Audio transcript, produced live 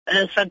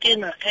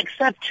Sakina,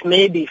 except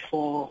maybe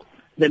for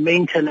the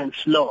maintenance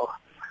law,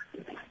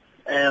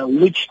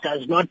 which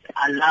does not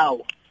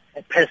allow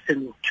a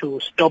person to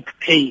stop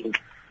paying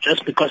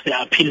just because they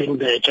are appealing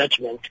the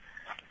judgment.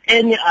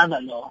 Any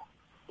other law,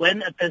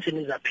 when a person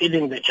is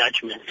appealing the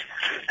judgment,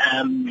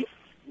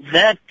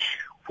 that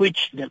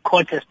which the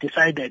court has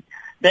decided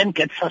then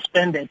gets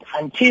suspended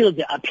until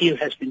the appeal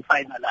has been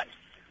finalized.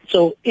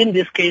 So in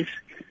this case,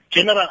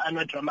 General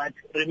Anwa Dramat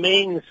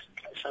remains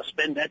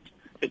suspended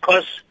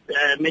because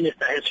the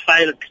minister has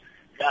filed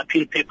the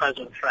appeal papers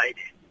on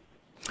Friday.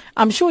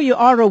 I'm sure you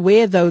are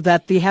aware, though,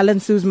 that the Helen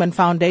Suzman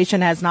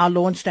Foundation has now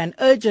launched an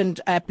urgent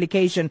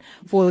application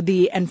for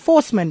the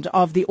enforcement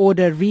of the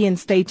order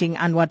reinstating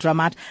Anwa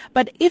Dramat.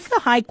 But if the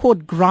High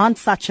Court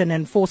grants such an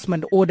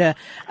enforcement order,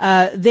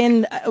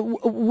 then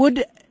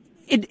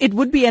it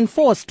would be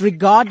enforced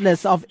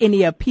regardless of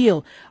any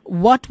appeal.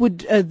 What would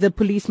the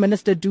police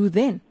minister do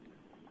then?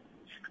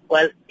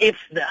 Well, if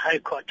the High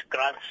Court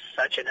grants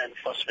such an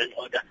enforcement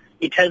order,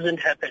 it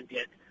hasn't happened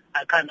yet.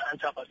 I can't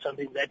answer for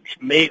something that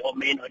may or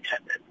may not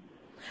happen.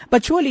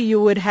 But surely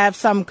you would have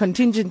some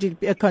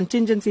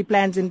contingency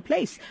plans in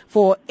place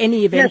for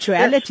any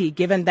eventuality, yes.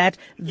 Given that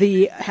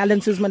the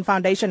Helen Suzman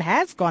Foundation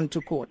has gone to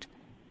court.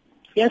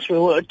 Yes, we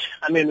would.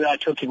 I mean, we are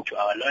talking to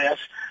our lawyers,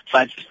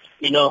 but,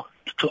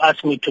 to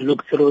ask me to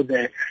look through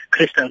the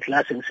crystal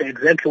glass and say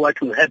exactly what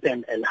will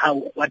happen and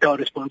what our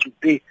response would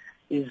be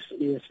is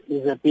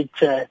a bit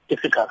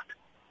difficult.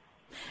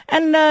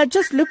 And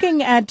just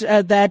looking at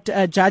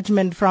that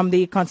judgment from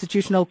the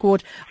Constitutional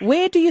Court,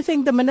 where do you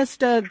think the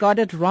minister got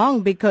it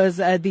wrong? Because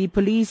the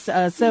Police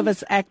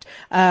Service Act,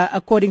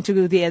 according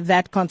to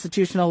that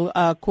Constitutional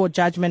Court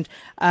judgment,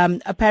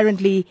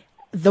 apparently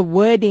the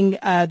wording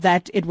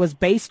that it was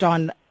based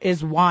on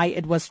is why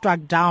it was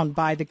struck down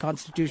by the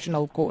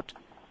Constitutional Court.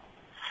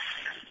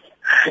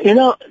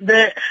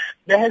 There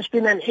has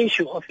been an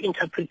issue of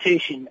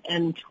interpretation,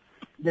 and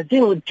the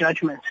thing with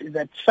judgments is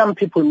that some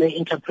people may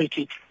interpret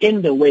it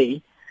in the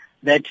way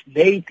that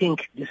they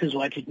think this is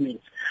what it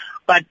means.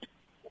 But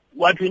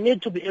what we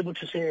need to be able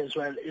to say as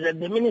well is that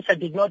the minister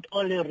did not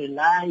only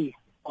rely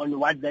on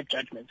what that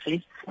judgment says,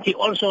 he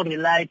also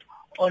relied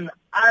on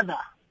other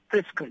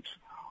prescripts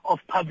of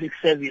public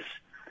service,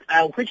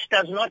 which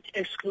does not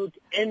exclude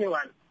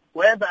anyone,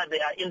 whether they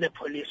are in the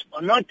police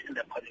or not in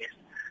the police.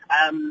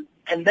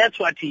 And that's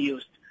what he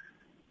used.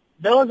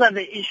 Those are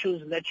the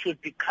issues that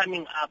should be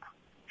coming up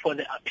for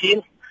the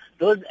appeal.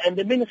 And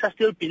the minister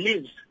still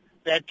believes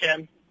that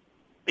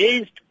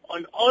based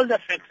on all the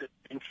facts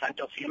in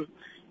front of him,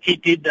 he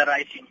did the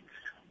right thing.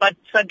 But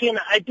again,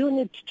 I do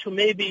need to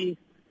maybe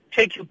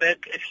take you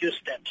back a few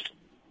steps.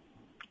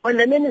 When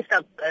the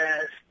minister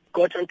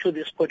got into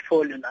this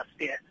portfolio last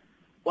year,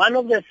 one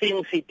of the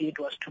things he did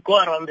was to go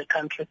around the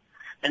country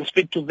and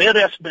speak to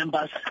various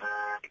members,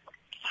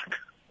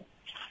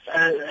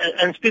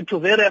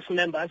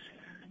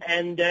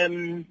 and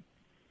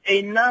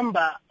a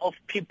number of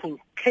people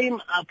came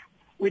up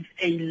with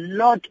a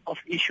lot of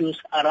issues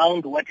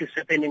around what is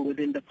happening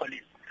within the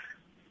police.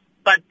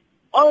 But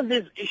all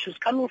these issues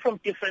coming from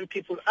different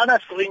people,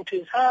 others going to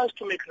his house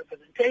to make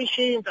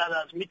representations,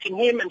 others meeting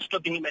him and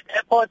stopping him at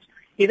airports.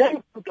 He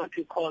then put what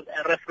we call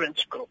a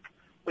reference group,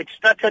 which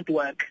started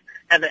work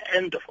at the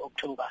end of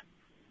October.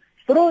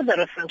 Through the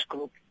reference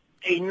group,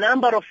 a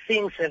number of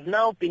things have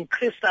now been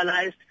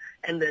crystallized,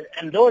 and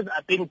those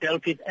are being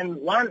dealt with. And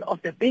one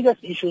of the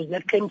biggest issues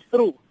that came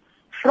through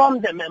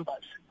from the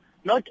members,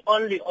 not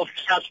only of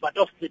SARS but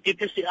of the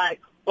DPCI,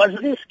 was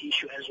this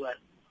issue as well,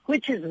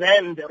 which is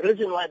then the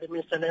reason why the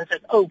minister then said,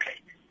 okay,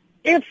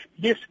 if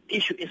this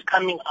issue is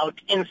coming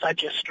out in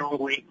such a strong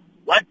way,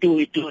 what do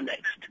we do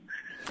next?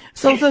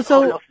 So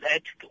all of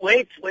that,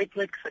 wait a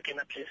second,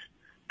 please.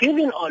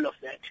 Given all of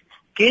that,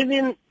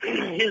 given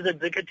his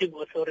executive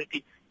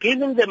authority,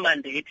 given the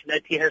mandate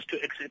that he has to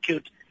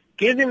execute,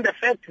 given the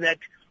fact that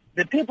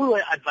the people who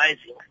are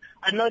advising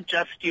are not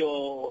just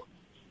your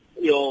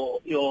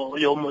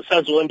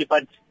Musa, Zondi,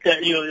 but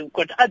you've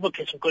got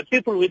advocates, you've got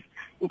people with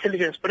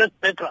intelligence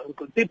background, you've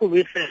got people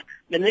with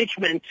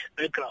management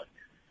background.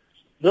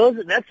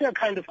 That's the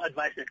kind of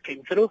advice that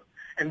came through.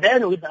 And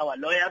then with our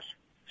lawyers,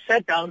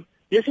 sat down,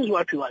 this is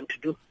what we want to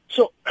do.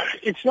 So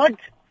it's not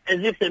as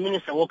if the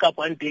minister woke up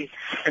one day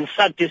and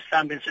sat his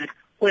thumb and said,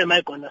 who am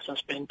I going to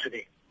suspend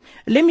today?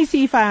 Let me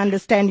see if I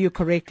understand you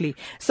correctly.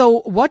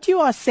 So what you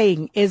are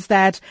saying is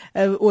that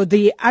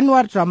the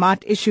Anwa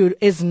Dramat issue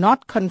is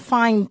not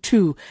confined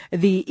to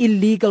the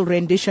illegal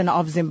rendition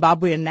of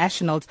Zimbabwean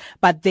nationals,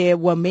 but there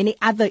were many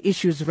other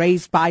issues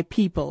raised by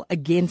people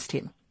against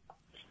him.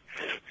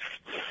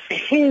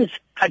 His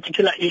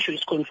particular issue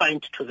is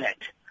confined to that.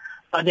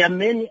 But there are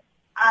many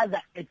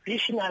other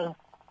additional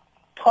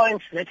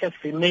points that have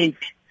been made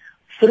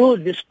through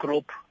this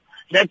group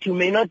that you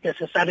may not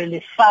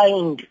necessarily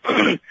find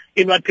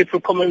in what people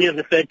commonly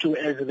refer to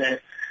as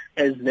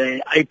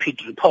the IP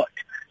report.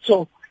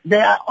 So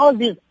there are all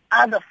these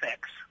other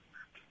facts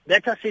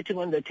that are sitting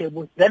on the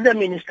table, that the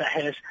minister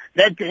has,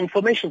 that the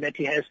information that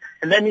he has,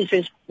 and then he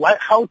says,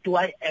 how do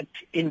I act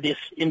in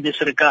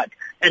this regard?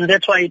 And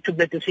that's why he took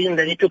the decision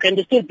that he took, and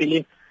he still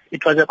believe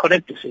it was a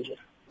correct decision.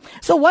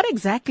 So what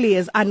exactly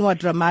is Anwa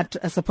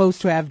Dramat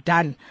supposed to have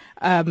done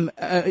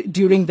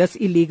during this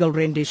illegal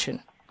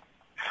rendition?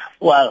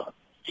 Well,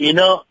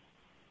 this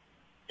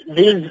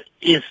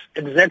is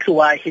exactly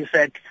why he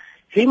said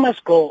he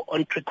must go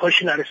on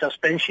precautionary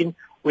suspension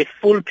with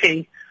full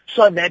pay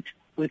so that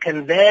we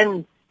can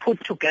then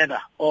put together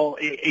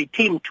a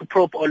team to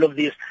probe all of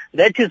this.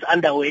 That is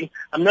underway.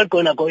 I'm not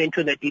going to go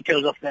into the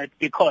details of that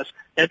because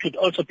that would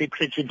also be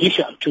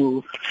prejudicial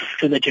to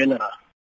the general.